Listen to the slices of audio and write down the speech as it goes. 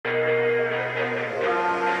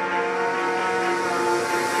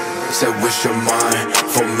Said wish you're mine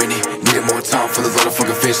for a minute. Needed more time for the little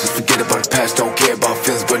fucking fish. Just forget about the past, don't care about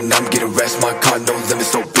feelings. But now I'm getting rest, my car no limits.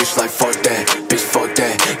 So bitch like fuck that, bitch fuck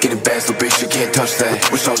that. Getting bad, so bitch you can't touch that.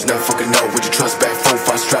 Wish I was never fucking know, would you trust back?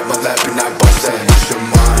 4-5 strap my lap and I bust that. Wish you're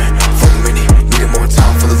mine for a minute. Needed more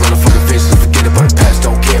time for the little fucking fish. Just forget about the past,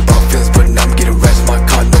 don't care about feelings. But now I'm getting rest, my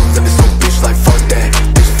car no limits. So bitch like fuck that,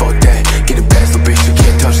 bitch fuck that. Getting bad, so bitch you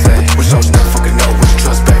can't touch that. Wish I was never fucking know, would you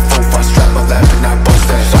trust back? 4-5 strap my lap and I bust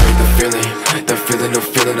that. Sorry, the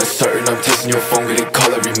feeling uncertain. I'm testing your phone, getting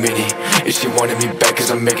call every minute. If she wanted me back,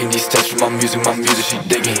 cause I'm making these tests for my music she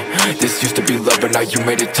digging. This used to be love, but now you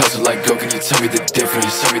made it tough. So like, girl, can you tell me the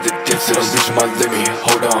difference? Tell me the difference. Said I'm reaching my limit,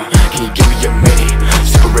 hold on, can you give me a minute?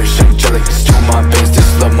 Super rich, angelic, it's to my best. This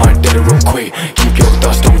love my data real quick. Keep your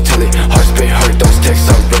thoughts, don't tell it. Heart's been hurt, those texts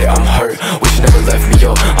I read it, I'm hurt. Wish you never left me,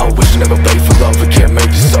 yo. I wish you never played for love, but can't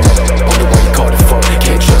make this up. Wonder why you called it fuck.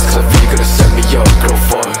 Can't trust, cause I feel you gonna set me up. Girl,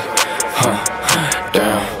 fuck,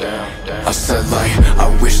 damn. I said like, I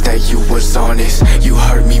wish that you was honest. You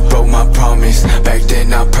heard me, broke my promise. Back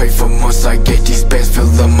then I prayed for months. I get these bands, fill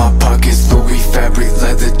up my pockets. Louis fabric,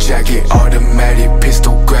 leather jacket, automatic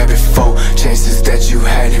pistol, grab it for chances that you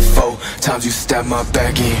had it for. Times you stabbed my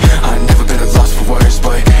back in. I never been at loss for words,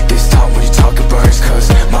 but this time when you talk it burns. Cause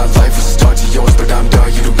my life was a start to yours, but I'm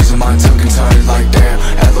done. You the reason my tongue can turn it like damn.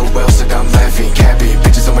 LOL said I'm laughing, capping.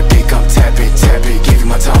 Bitches on my dick, I'm tapping. Gave you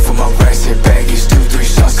my time for my rest and baggage. 2-3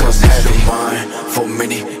 shots, cause having mine for a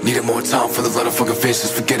minute. Needed more time for the little fucking fish.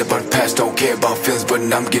 Just forget about the past, don't care about feelings. But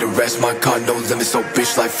now I'm getting rest, my car no limits. So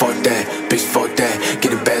bitch like fuck that, bitch fuck that.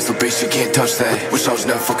 Getting bad, so bitch you can't touch that. Wish I was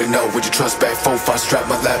never fucking know, would you trust back? 4-5 strap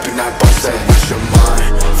my lap and I bust that. Wish you're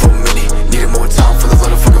mine for a minute. Needed more time for the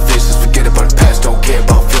little fucking fish. Just forget about the past, don't care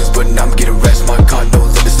about feelings. But now I'm getting rest, my car no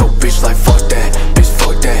limits. So bitch like fuck that,